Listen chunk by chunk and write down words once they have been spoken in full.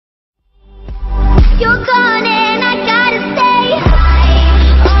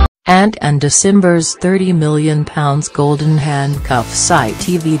And December's £30 million Golden Handcuffs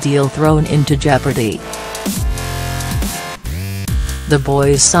ITV deal thrown into jeopardy. The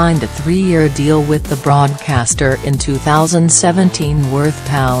boys signed a 3-year deal with the broadcaster in 2017 worth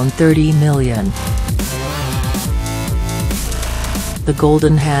 £30 million. The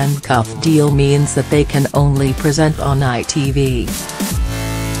Golden Handcuff deal means that they can only present on ITV.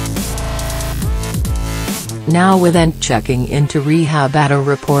 Now with Ent checking into rehab at a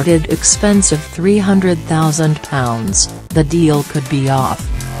reported expense of £300,000, the deal could be off.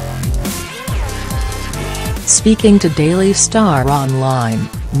 Speaking to Daily Star Online,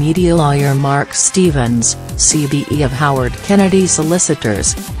 media lawyer Mark Stevens, CBE of Howard Kennedy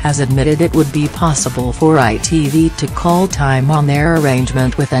Solicitors, has admitted it would be possible for ITV to call time on their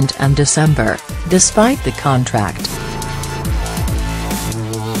arrangement with Ent and December, despite the contract.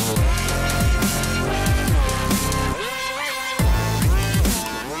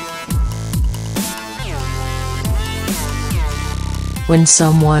 When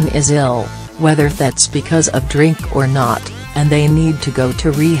someone is ill, whether that's because of drink or not, and they need to go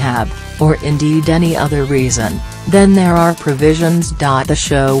to rehab, or indeed any other reason, then there are provisions. The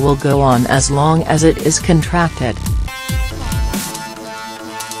show will go on as long as it is contracted.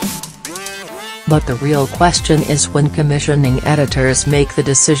 But the real question is when commissioning editors make the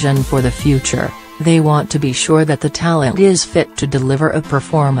decision for the future, they want to be sure that the talent is fit to deliver a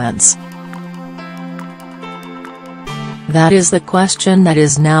performance. That is the question that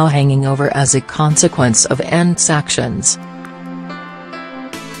is now hanging over as a consequence of Ent's actions.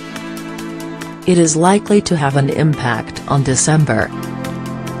 It is likely to have an impact on December.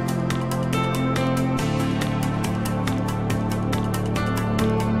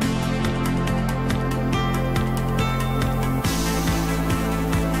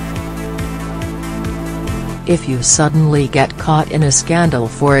 If you suddenly get caught in a scandal,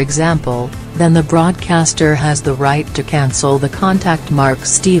 for example, then the broadcaster has the right to cancel the contract. Mark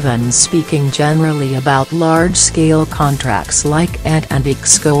Stevens speaking generally about large-scale contracts like Ent and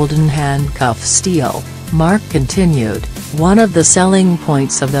Ic's Golden Handcuffs deal, Mark continued, one of the selling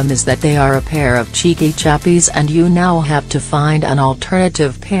points of them is that they are a pair of cheeky chappies and you now have to find an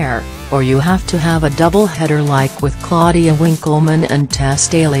alternative pair, or you have to have a double-header like with Claudia Winkleman and Tess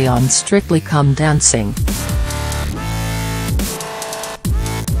Daly on Strictly Come Dancing.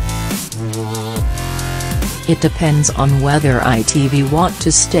 It depends on whether ITV want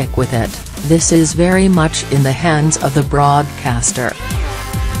to stick with it. This is very much in the hands of the broadcaster.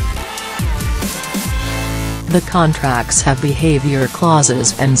 The contracts have behavior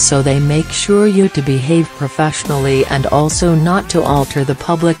clauses and so they make sure you to behave professionally and also not to alter the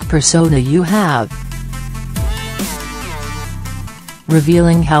public persona you have.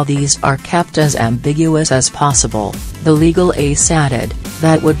 Revealing how these are kept as ambiguous as possible, the legal ace added,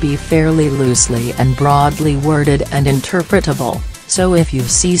 that would be fairly loosely and broadly worded and interpretable, so if you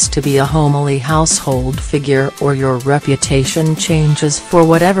cease to be a homely household figure or your reputation changes for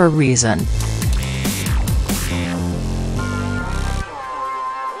whatever reason,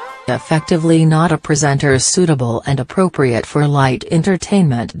 effectively not a presenter suitable and appropriate for light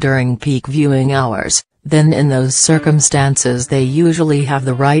entertainment during peak viewing hours, then in those circumstances they usually have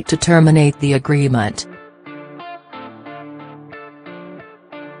the right to terminate the agreement.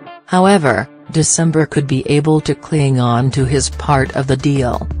 However, December could be able to cling on to his part of the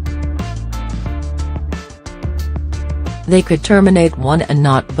deal. They could terminate one and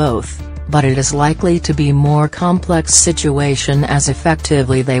not both, but it is likely to be a more complex situation as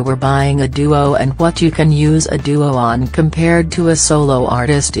effectively they were buying a duo and what you can use a duo on compared to a solo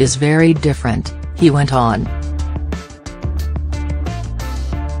artist is very different, he went on.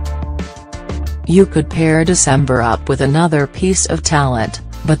 You could pair December up with another piece of talent,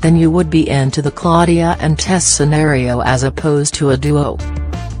 but then you would be into the Claudia and Tess scenario as opposed to a duo.